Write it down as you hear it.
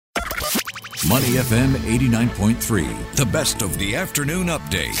Money FM 89.3, the best of the afternoon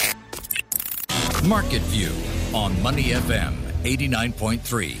update. Market View on Money FM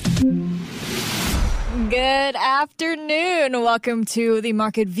 89.3. Good afternoon. Welcome to the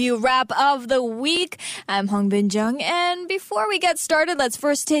Market View wrap of the week. I'm Hong Bin Jung, and before we get started, let's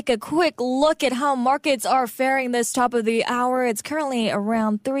first take a quick look at how markets are faring this top of the hour. It's currently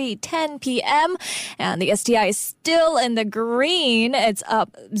around 3:10 p.m. and the STI is still in the green. It's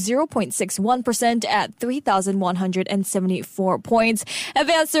up 0.61% at 3,174 points.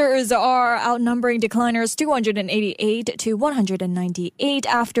 Advancers are outnumbering decliners 288 to 198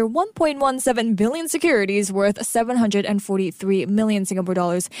 after 1.17 billion securities worth 743 million Singapore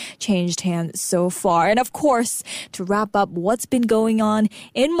dollars changed hands so far. And of course, to wrap up what's been going on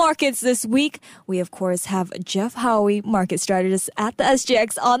in markets this week, we of course have Jeff Howie, market strategist at the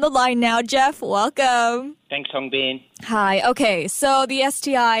SGX, on the line now. Jeff, welcome. Thanks, Hong Bin. Hi. Okay, so the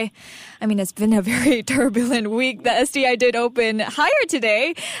STI, it's been a very turbulent week. The STI did open higher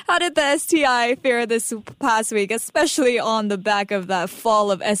today. How did the STI fare this past week, especially on the back of that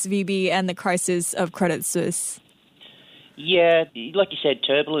fall of SVB and the crisis of Credit Suisse? Yeah, like you said,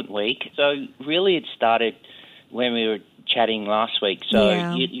 turbulent week. So really it started when we were chatting last week.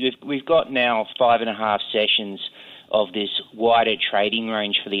 So we've got now 5.5 sessions of this wider trading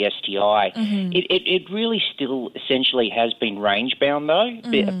range for the STI. Mm-hmm. It really still essentially has been range-bound, though,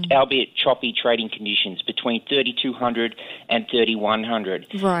 albeit choppy trading conditions between 3,200 and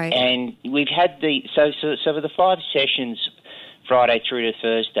 3,100. Right. And we've had so for the 5 sessions, Friday through to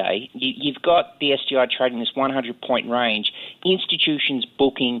Thursday, you've got the STI trading this 100-point range, institutions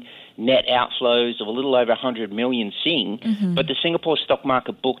booking net outflows of a little over 100 million Sing, but the Singapore stock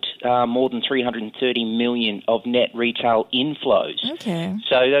market booked more than 330 million of net retail inflows. Okay.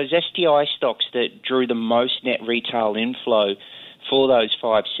 So those STI stocks that drew the most net retail inflow for those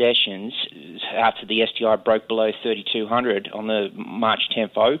 5 sessions, after the STI broke below 3,200 on the March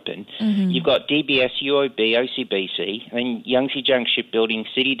 10th open, you've got DBS, UOB, OCBC, then Yangtze Jiang Shipbuilding,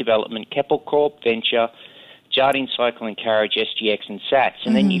 City Development, Keppel Corp, Venture, Jardine Cycle and Carriage, SGX and SATS.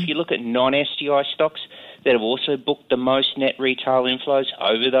 And then if you look at non-STI stocks that have also booked the most net retail inflows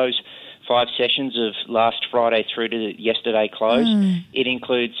over those 5 sessions of last Friday through to yesterday close, it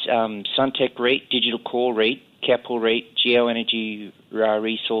includes Suntec REIT, Digital Core REIT, Keppel REIT, Geoenergy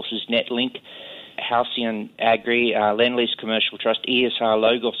Resources, Netlink, Halcyon Agri, Lendlease Commercial Trust, ESR,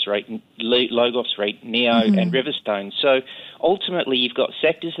 Logos REIT, Neo, and Riverstone. So ultimately, you've got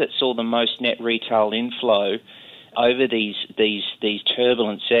sectors that saw the most net retail inflow over these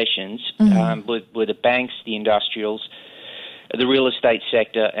turbulent sessions, were the banks, the industrials, the real estate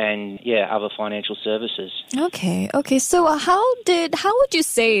sector, and other financial services. Okay. So how would you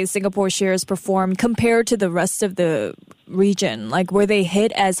say Singapore shares performed compared to the rest of the region? Like, were they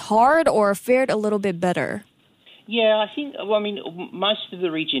hit as hard or fared a little bit better? Yeah, I think, most of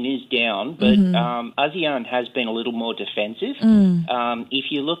the region is down, but ASEAN has been a little more defensive. If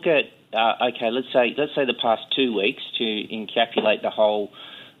you look at, let's say the past 2 weeks to encapsulate the whole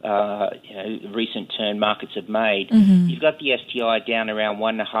recent turn markets have made, you've got the STI down around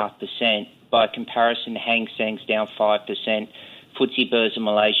 1.5%. By comparison, Hang Seng's down 5%, FTSE Bursa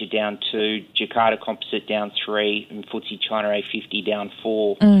Malaysia down 2%, Jakarta Composite down 3%, and FTSE China A50 down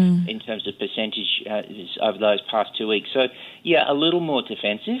 4% in terms of percentage over those past 2 weeks. So, a little more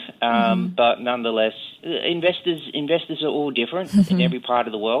defensive, but nonetheless, investors are all different in every part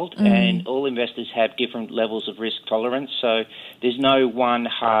of the world, and all investors have different levels of risk tolerance. So there's no one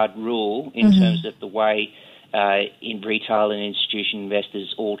hard rule in terms of the way in retail and institution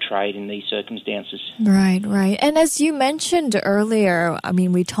investors all trade in these circumstances. Right. And as you mentioned earlier,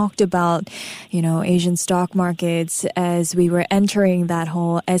 we talked about, Asian stock markets as we were entering that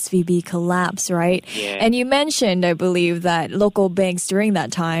whole SVB collapse, right? Yeah. And you mentioned, I believe, that local banks during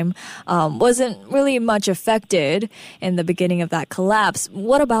that time wasn't really much affected in the beginning of that collapse.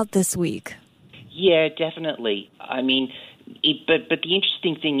 What about this week? Yeah, definitely. But the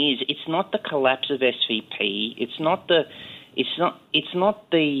interesting thing is, it's not the collapse of SVP. It's not the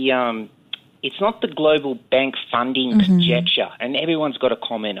global bank funding conjecture, and everyone's got a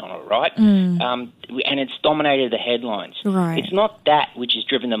comment on it, right? And it's dominated the headlines. Right. It's not that which has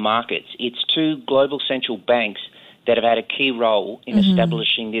driven the markets. It's 2 global central banks that have had a key role in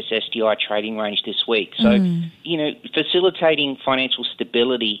establishing this STI trading range this week. So, facilitating financial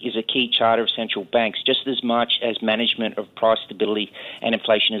stability is a key charter of central banks, just as much as management of price stability and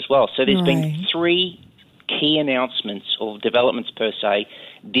inflation as well. So there's been 3 key announcements or developments per se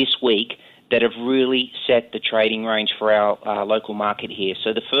this week that have really set the trading range for our local market here.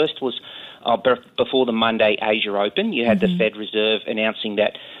 So the first was before the Monday Asia Open, you had the Fed Reserve announcing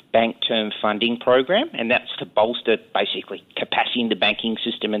that bank term funding program, and that's to bolster basically capacity in the banking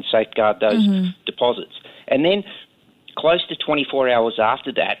system and safeguard those deposits. And then close to 24 hours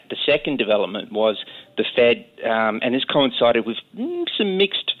after that, the second development was the Fed, and this coincided with some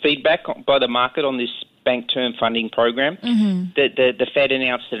mixed feedback by the market on this bank term funding program. The Fed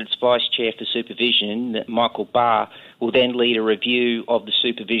announced that its Vice Chair for Supervision, Michael Barr, will then lead a review of the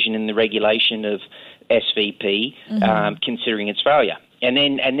supervision and the regulation of SVP, considering its failure. And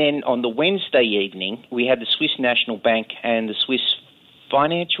then on the Wednesday evening, we had the Swiss National Bank and the Swiss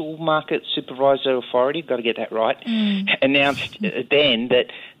Financial Market Supervisor Authority, got to get that right, announced then that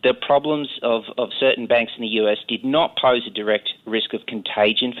the problems of certain banks in the US did not pose a direct risk of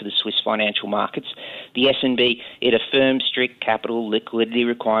contagion for the Swiss financial markets. The SNB, it affirmed strict capital liquidity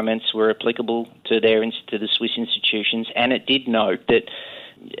requirements were applicable to the Swiss institutions, and it did note that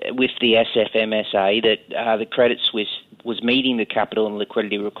with the SFMSA that the Credit Suisse was meeting the capital and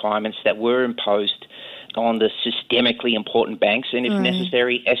liquidity requirements that were imposed on the systemically important banks, and if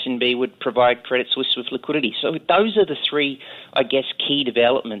necessary, SNB would provide Credit Suisse with liquidity. So those are the three, I guess, key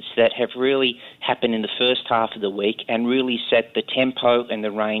developments that have really happened in the first half of the week and really set the tempo and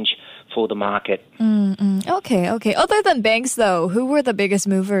the range for the market. Okay. Other than banks, though, who were the biggest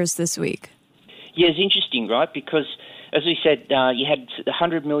movers this week? Yeah, it's interesting, right? Because, as we said, you had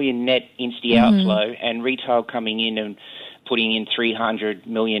 100 million net insta outflow and retail coming in and putting in 300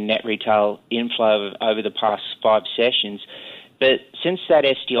 million net retail inflow over the past 5 sessions. But since that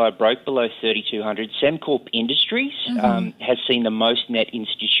STI broke below 3,200, Sembcorp Industries has seen the most net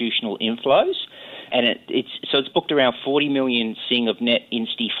institutional inflows, and it's booked around 40 million Sing of net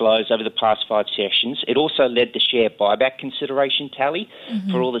insti flows over the past 5 sessions. It also led the share buyback consideration tally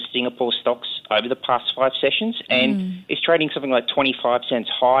for all the Singapore stocks over the past 5 sessions, and it's trading something like 25 cents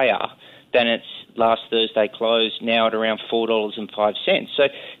higher than its last Thursday close, now at around $4.05. So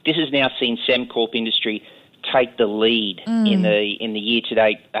this has now seen Sembcorp Industry take the lead in the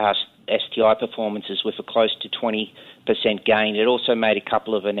year-to-date STI performances with a close to 20% gain. It also made a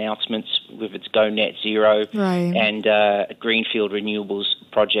couple of announcements with its Go Net Zero and Greenfield Renewables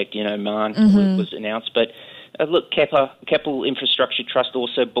project in Oman was announced. But look, Keppel Infrastructure Trust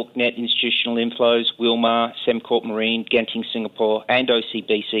also booked net institutional inflows. Wilmar, Sembcorp Marine, Genting Singapore and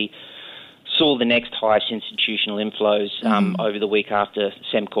OCBC saw the next highest institutional inflows over the week after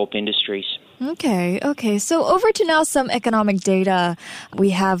Sembcorp Industries. Okay. So over to now some economic data. We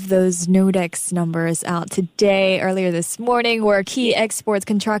have those NODX numbers out today, earlier this morning, where key exports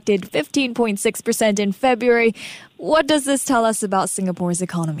contracted 15.6% in February. What does this tell us about Singapore's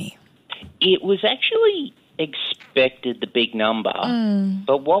economy? It was actually expected, the big number,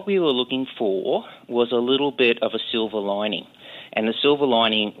 but what we were looking for was a little bit of a silver lining. And the silver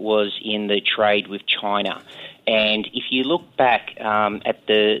lining was in the trade with China. And if you look back at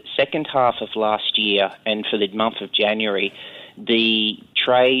the second half of last year and for the month of January, the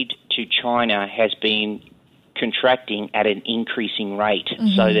trade to China has been contracting at an increasing rate.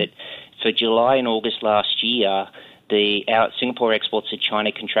 So that for July and August last year, our Singapore exports to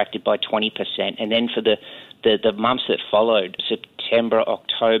China contracted by 20%. And then for the months that followed, September,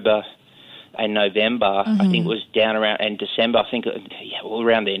 October, and November, I think it was down around, and December, I think,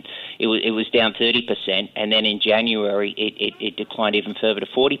 around then, it was down 30%, and then in January, it declined even further to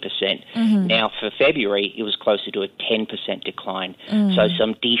 40%. Now, for February, it was closer to a 10% decline. So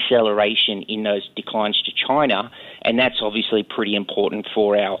some deceleration in those declines to China, and that's obviously pretty important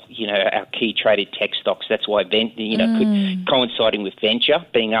for our key traded tech stocks. That's why, coinciding with Venture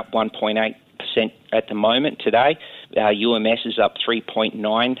being up 1.8% at the moment today. UMS is up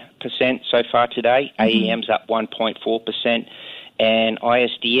 3.9% so far today. AEM's up 1.4%. And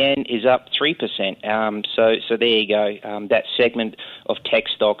ISDN is up 3%. So there you go. That segment of tech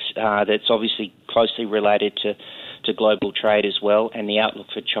stocks that's obviously closely related to global trade as well, and the outlook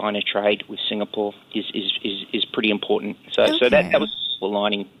for China trade with Singapore is pretty important. So that was the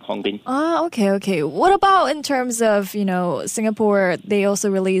lining, Hongbin. Okay. What about in terms of, Singapore? They also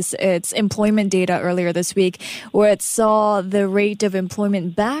released its employment data earlier this week, where it saw the rate of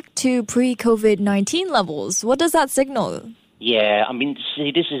employment back to pre-COVID-19 levels. What does that signal? Yeah, I mean,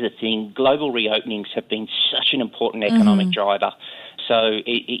 see, this is the thing. Global reopenings have been such an important economic driver. So,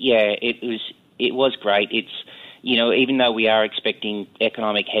 it was great. It's, even though we are expecting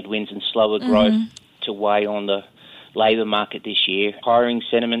economic headwinds and slower growth to weigh on the labour market this year, hiring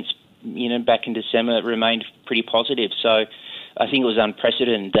sentiments, back in December remained pretty positive. So I think it was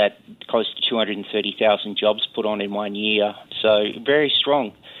unprecedented that close to 230,000 jobs put on in 1 year. So very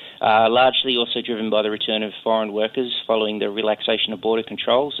strong. Largely also driven by the return of foreign workers following the relaxation of border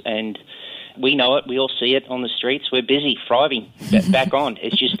controls. And We know it. We all see it on the streets. We're busy, thriving, back on.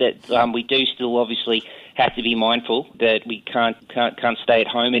 It's just that we do still obviously have to be mindful that we can't stay at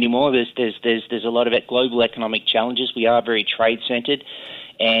home anymore. There's a lot of global economic challenges. We are very trade centred,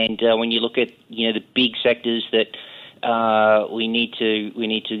 and when you look at the big sectors that we need to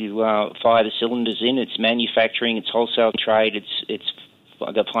fire the cylinders in, it's manufacturing, it's wholesale trade, it's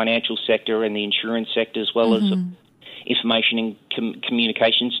the financial sector and the insurance sector, as well as information and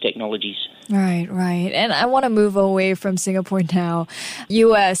communications technologies. Right. And I want to move away from Singapore now.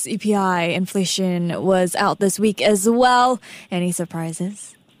 U.S. EPI inflation was out this week as well. Any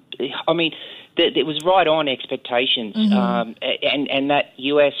surprises? I mean, it was right on expectations. And that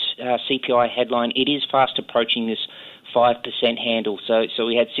U.S. CPI headline, it is fast approaching this 5% handle. So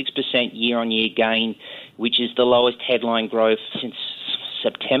we had 6% year-on-year gain, which is the lowest headline growth since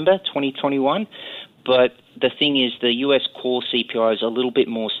September 2021. But the thing is, the US core CPI is a little bit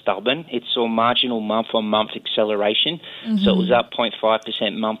more stubborn. It saw marginal month-on-month acceleration. So it was up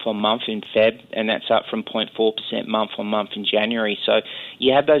 0.5% month-on-month in Feb, and that's up from 0.4% month-on-month in January. So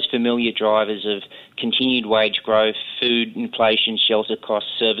you have those familiar drivers of continued wage growth, food inflation, shelter costs,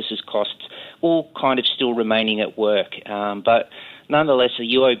 services costs, all kind of still remaining at work. But nonetheless,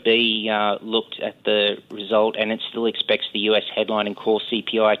 the UOB looked at the result, and it still expects the US headline and core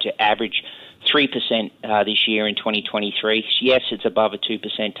CPI to average 3% this year in 2023. Yes, it's above a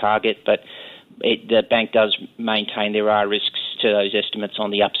 2% target, but the bank does maintain there are risks to those estimates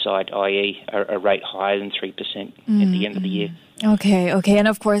on the upside, i.e. a rate higher than 3% at the end of the year. Okay. And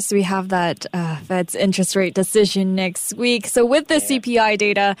of course, we have that Fed's interest rate decision next week. So with the CPI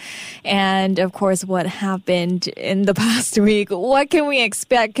data and, of course, what happened in the past week, what can we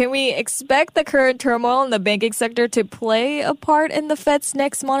expect? Can we expect the current turmoil in the banking sector to play a part in the Fed's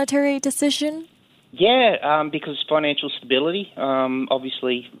next monetary decision? Yeah, because financial stability,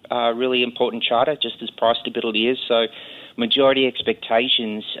 obviously, really important charter, just as price stability is. So majority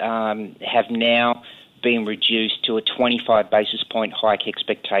expectations have now been reduced to a 25 basis point hike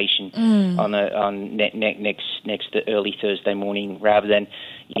expectation on next early Thursday morning, rather than,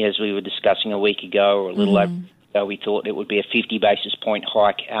 as we were discussing a week ago or a little over ago, we thought it would be a 50 basis point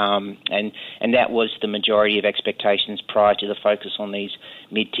hike, and that was the majority of expectations prior to the focus on these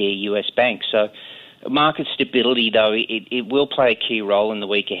mid-tier US banks. So market stability, though, it will play a key role in the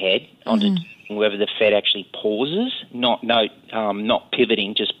week ahead on determining whether the Fed actually pauses, not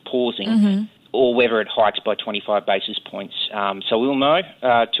pivoting, just pausing, or whether it hikes by 25 basis points. So we'll know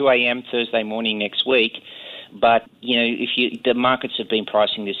 2 a.m. Thursday morning next week. But, the markets have been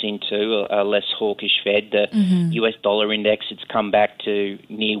pricing this into a less hawkish Fed. The US dollar index, it's come back to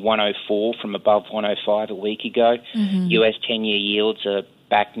near 104 from above 105 a week ago. US 10-year yields are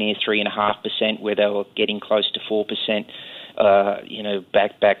back near 3.5%, where they were getting close to 4%.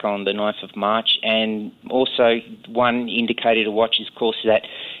 Back on the 9th of March. And also one indicator to watch is, of course, that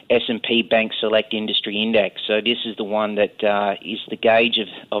S&P Bank Select Industry Index. So this is the one that is the gauge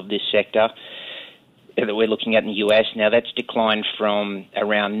of this sector that we're looking at in the US. Now, that's declined from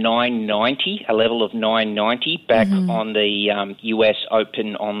around 990, a level of 990, back on the US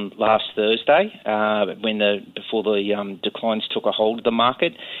Open on last Thursday, before the declines took a hold of the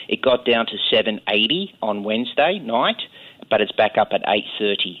market. It got down to 780 on Wednesday night, but it's back up at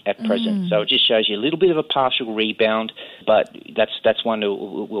 830 at present. So it just shows you a little bit of a partial rebound, but that's one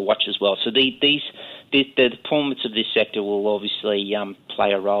we'll watch as well. So the performance of this sector will obviously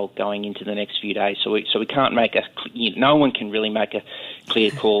play a role going into the next few days. So we can't make no one can really make a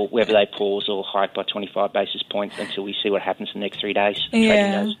clear call whether they pause or hike by 25 basis points until we see what happens in the next 3 days.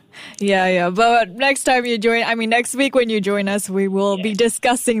 Yeah. But next week when you join us, we will be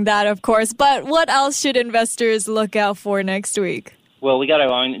discussing that, of course. But what else should investors look out for next week? Well, we got our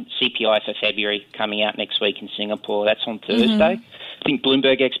own CPI for February coming out next week in Singapore. That's on Thursday. I think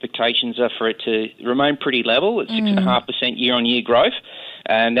Bloomberg expectations are for it to remain pretty level at 6.5% year-on-year growth.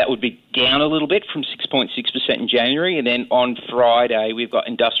 And that would be down a little bit from 6.6% in January. And then on Friday, we've got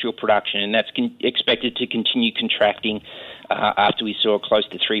industrial production, and that's expected to continue contracting after we saw close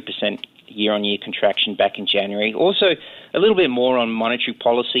to 3% year-on-year contraction back in January. Also, a little bit more on monetary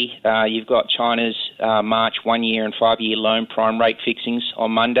policy. You've got China's March 1-year and 5-year loan prime rate fixings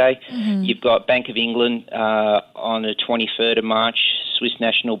on Monday. You've got Bank of England on the 23rd of March, Swiss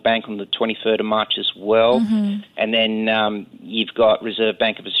National Bank on the 23rd of March as well. And then you've got Reserve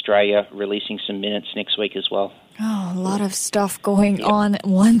Bank of Australia releasing some minutes next week as well. Oh, a lot of stuff going on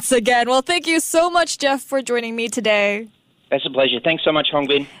once again. Well, thank you so much, Jeff, for joining me today. That's a pleasure. Thanks so much, Hong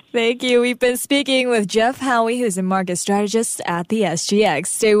Bin. Thank you. We've been speaking with Jeff Howie, who's a market strategist at the SGX.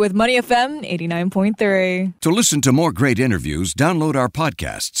 Stay with Money FM 89.3. To listen to more great interviews, download our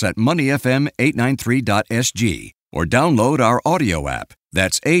podcasts at moneyfm893.sg or download our audio app.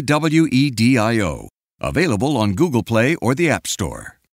 That's AWEDIO. Available on Google Play or the App Store.